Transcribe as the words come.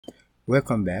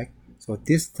Welcome back. So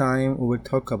this time we will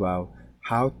talk about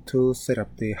how to set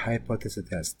up the hypothesis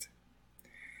test.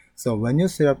 So when you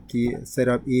set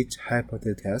up each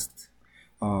hypothesis test,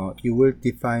 you will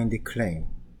define the claim.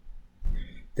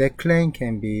 That claim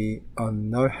can be a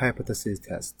null hypothesis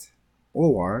test,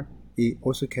 or it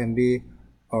also can be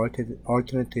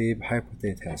alternative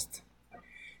hypothesis test.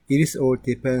 It all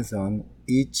depends on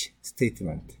each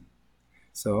statement.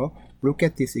 So look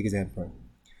at this example.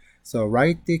 So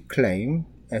write the claim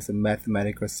as a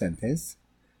mathematical sentence,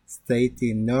 state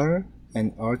the null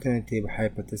and alternative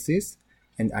hypothesis,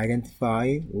 and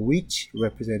identify which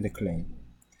represent the claim.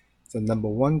 So number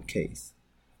one case,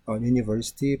 a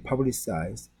university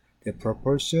publicized the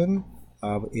proportion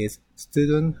of its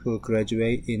students who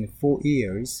graduate in 4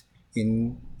 years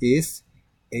is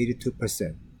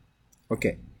 82%.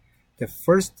 Okay, the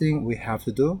first thing we have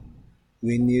to do,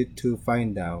 we need to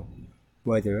find out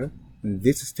whether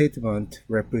this statement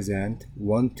represents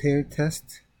one-tailed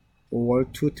test or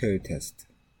two-tailed test.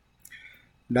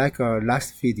 Like our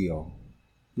last video,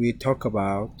 we talked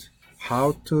about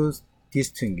how to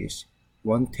distinguish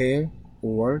one-tail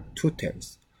or two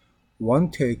tails.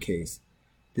 One-tail case,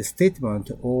 the statement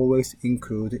always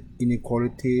includes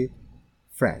inequality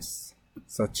phrase,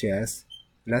 such as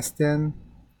less than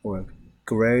or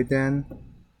greater than,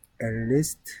 at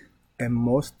least, and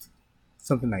most,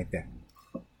 something like that.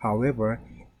 However,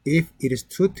 if it is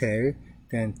two-tailed,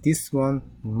 then this one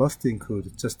must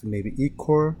include just maybe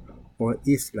equal or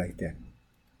is like that.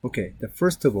 Okay,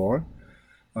 first of all,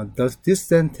 does this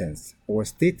sentence or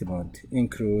statement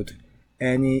include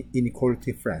any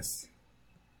inequality phrase?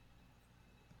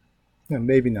 No,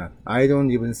 maybe not. I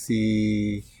don't even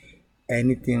see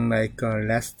anything like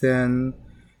less than,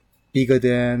 bigger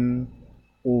than,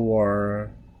 or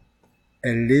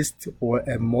at least or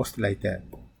at most like that.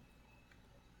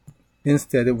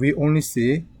 Instead, we only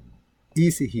see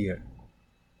is here.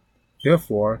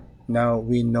 Therefore, now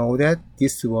we know that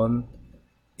this one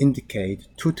indicates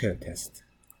two-tailed test.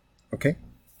 Okay?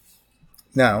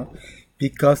 Now,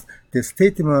 because the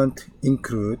statement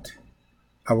includes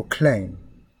our claim,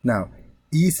 now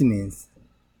is means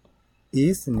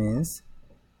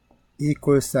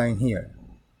equal sign here.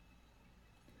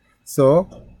 So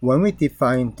when we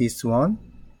define this one,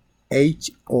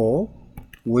 HO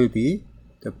will be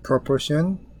the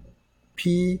proportion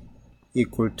P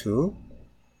equal to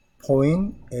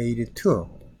 0.82,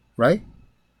 right?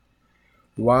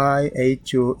 Why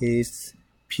HO is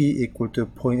P equal to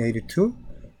 0.82?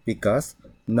 Because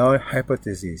null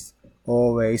hypothesis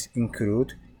always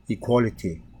include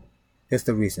equality. That's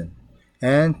the reason.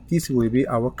 And this will be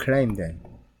our claim then,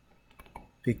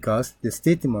 because the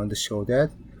statement shows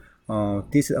that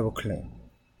this is our claim.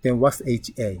 Then what's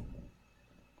HA?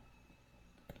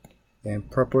 Then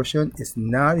proportion is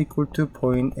not equal to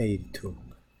 0.82,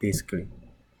 basically.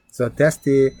 So that's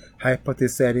the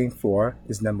hypothesis setting for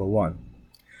this number one.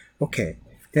 Okay,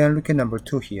 then look at number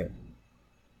two here.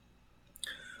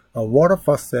 A water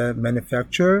faucet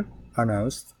manufacturer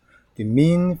announced the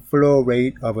mean flow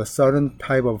rate of a certain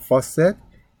type of faucet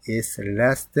is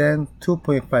less than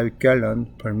 2.5 gallons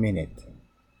per minute.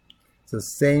 So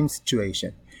same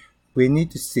situation. We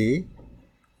need to see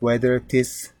whether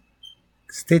this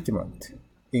statement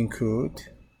include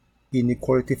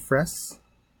inequality phrase.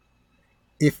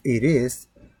 If it is,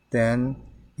 then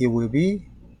it will be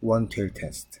one-tailed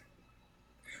test.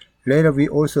 Later we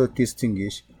also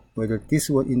distinguish whether this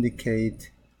will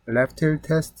indicate left-tailed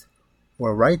test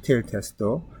or right-tailed test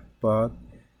though, but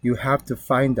you have to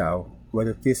find out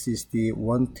whether this is the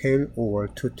one-tail or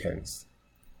two tails.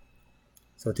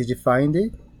 So did you find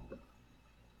it?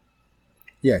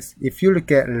 Yes, if you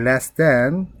look at less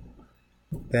than,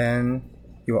 then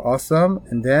you're awesome,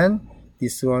 and then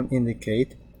this one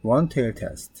indicate one-tailed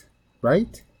test,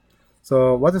 right?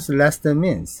 So what does less than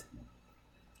means?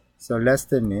 So less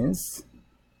than means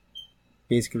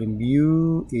basically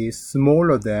mu is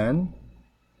smaller than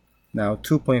now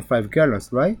 2.5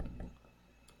 gallons, right?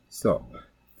 So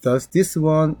does this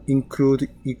one include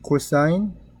equal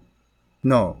sign?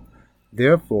 No.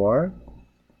 Therefore,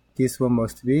 this one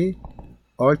must be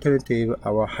alternative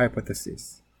our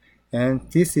hypothesis. And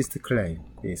this is the claim,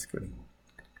 basically.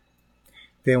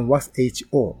 Then what's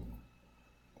HO?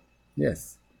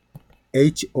 Yes,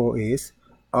 HO is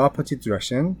opposite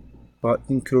direction but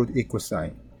include equal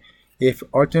sign. If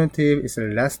alternative is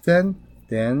less than,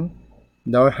 then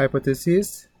null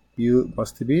hypothesis U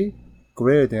must be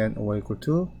greater than or equal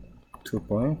to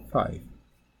 2.5.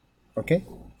 Okay?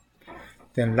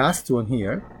 Then last one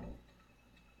here.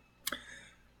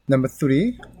 Number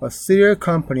 3, a cereal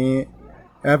company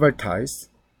advertised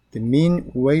the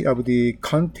mean weight of the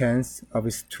contents of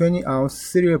its 20-ounce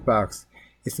cereal box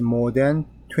is more than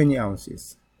 20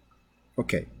 ounces.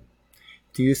 Okay.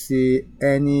 Do you see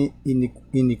any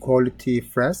inequality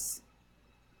phrase?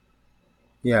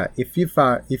 Yeah, if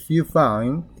you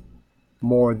find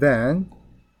more than,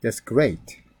 that's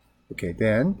great. Okay,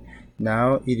 then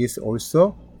now it is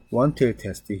also one-tailed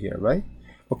test here, right?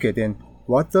 Okay, then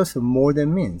what does more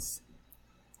than means?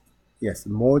 Yes,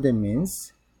 more than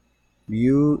means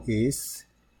mu is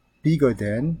bigger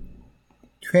than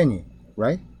 20,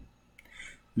 right?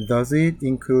 Does it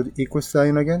include equal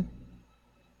sign again?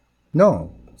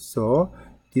 No. So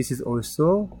this is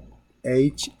also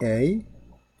HA,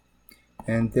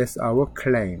 and that's our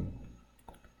claim.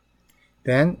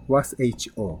 Then what's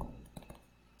HO?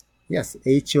 Yes,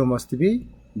 HO must be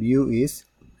mu is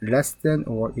less than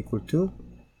or equal to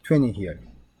 20 here.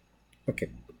 Okay,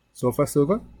 so far so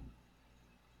good.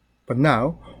 But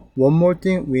now, one more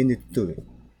thing we need to do.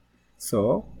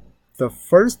 So, the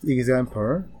first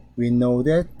example, we know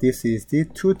that this is the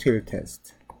two-tailed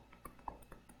test.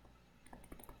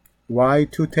 Why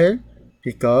two-tailed?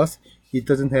 Because it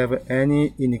doesn't have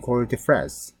any inequality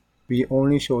phrase. We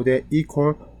only show that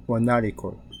equal or not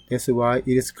equal. That's why it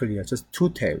is clear, just two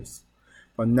tails.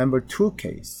 But number 2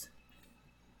 case,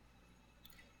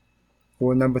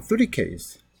 or number 3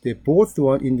 case, they both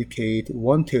one indicate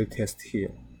one-tailed test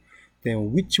here.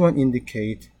 Then which one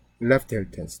indicate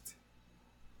left-tailed test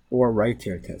or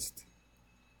right-tailed test?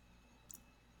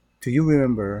 Do you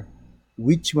remember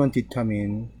which one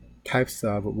determine types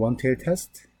of one-tailed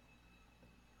test?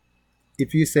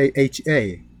 If you say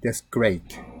HA, that's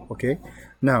great. Okay.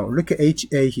 Now look at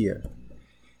HA here.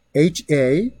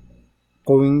 HA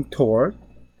going toward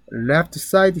left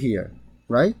side here,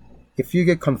 right? If you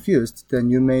get confused, then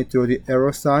you may draw the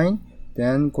arrow sign,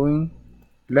 then going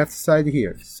left side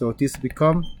here. So this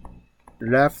become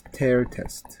left tail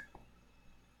test.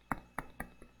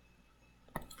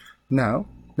 Now,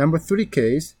 number 3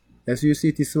 case, as you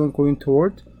see this one going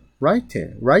toward right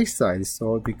tail, right side,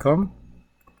 so it become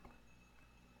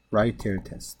right tail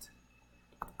test.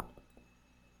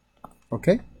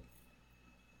 Okay?